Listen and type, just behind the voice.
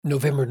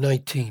November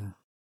 19.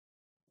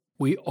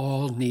 We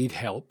all need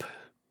help.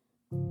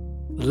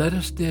 Let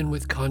us then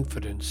with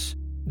confidence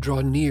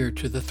draw near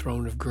to the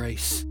throne of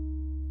grace,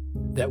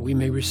 that we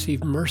may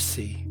receive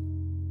mercy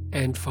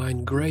and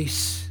find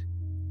grace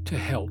to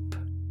help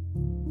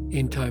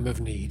in time of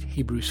need.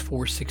 Hebrews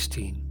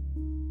 4:16.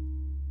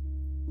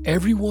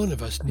 Every one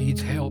of us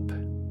needs help.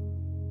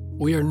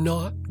 We are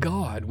not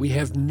God. We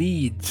have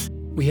needs.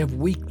 We have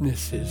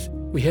weaknesses.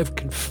 We have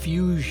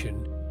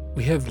confusion.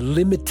 We have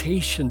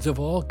limitations of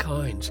all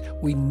kinds.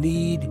 We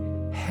need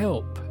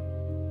help.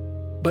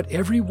 But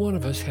every one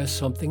of us has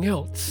something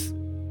else.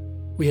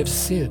 We have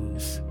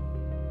sins.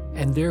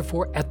 And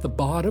therefore, at the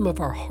bottom of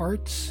our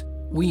hearts,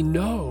 we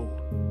know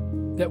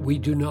that we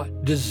do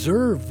not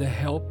deserve the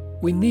help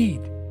we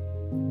need.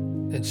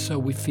 And so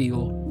we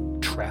feel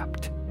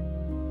trapped.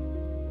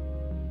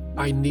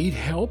 I need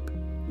help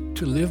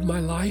to live my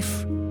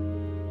life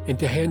and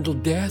to handle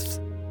death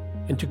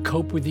and to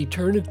cope with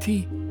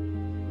eternity.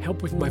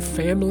 Help with my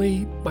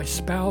family, my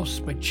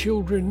spouse, my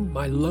children,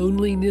 my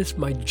loneliness,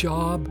 my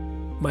job,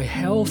 my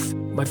health,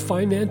 my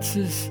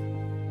finances.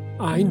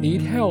 I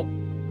need help,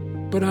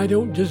 but I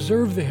don't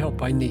deserve the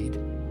help I need.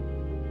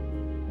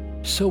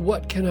 So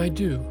what can I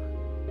do?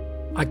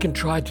 I can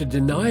try to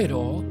deny it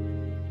all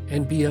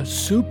and be a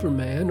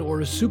superman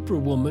or a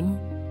superwoman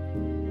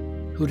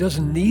who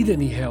doesn't need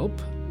any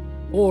help,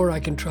 or I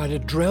can try to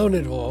drown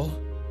it all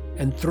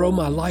and throw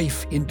my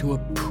life into a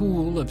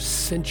pool of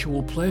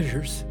sensual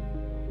pleasures.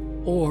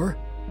 Or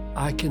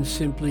I can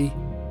simply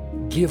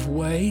give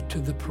way to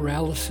the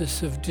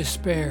paralysis of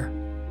despair.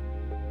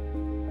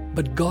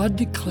 But God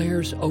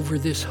declares over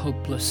this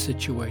hopeless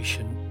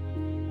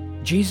situation,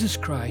 Jesus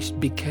Christ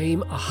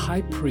became a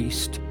high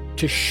priest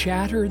to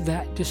shatter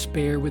that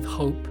despair with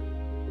hope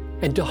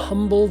and to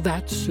humble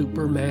that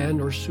superman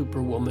or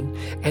superwoman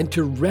and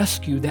to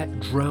rescue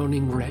that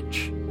drowning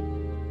wretch.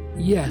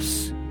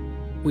 Yes,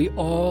 we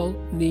all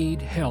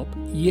need help.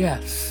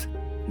 Yes,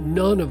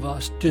 none of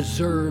us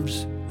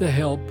deserves the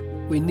help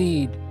we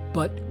need,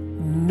 but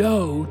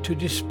no to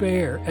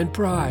despair and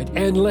pride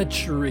and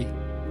lechery.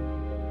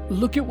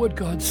 Look at what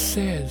God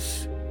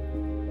says.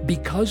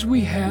 Because we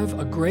have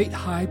a great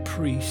high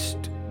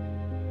priest,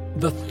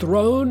 the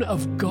throne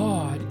of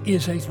God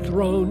is a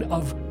throne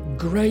of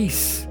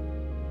grace.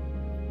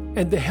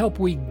 And the help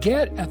we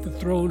get at the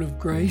throne of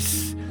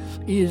grace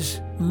is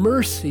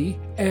mercy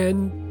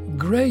and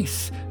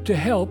grace to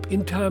help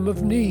in time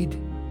of need.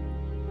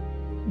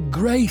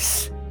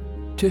 Grace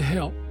to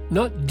help.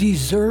 Not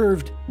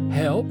deserved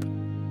help,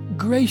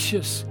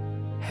 gracious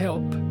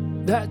help.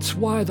 That's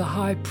why the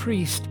high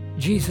priest,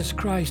 Jesus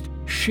Christ,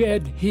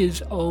 shed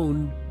his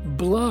own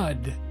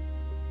blood.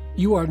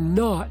 You are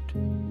not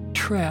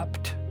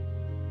trapped.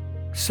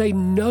 Say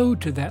no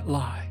to that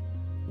lie.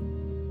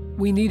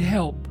 We need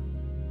help.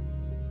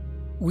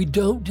 We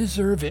don't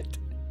deserve it,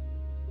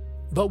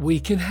 but we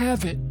can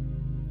have it.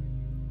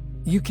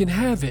 You can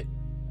have it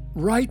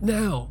right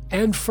now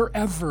and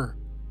forever.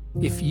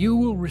 If you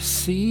will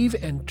receive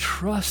and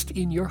trust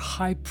in your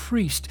high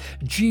priest,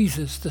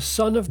 Jesus, the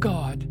Son of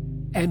God,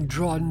 and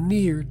draw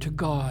near to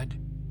God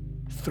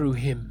through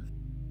him.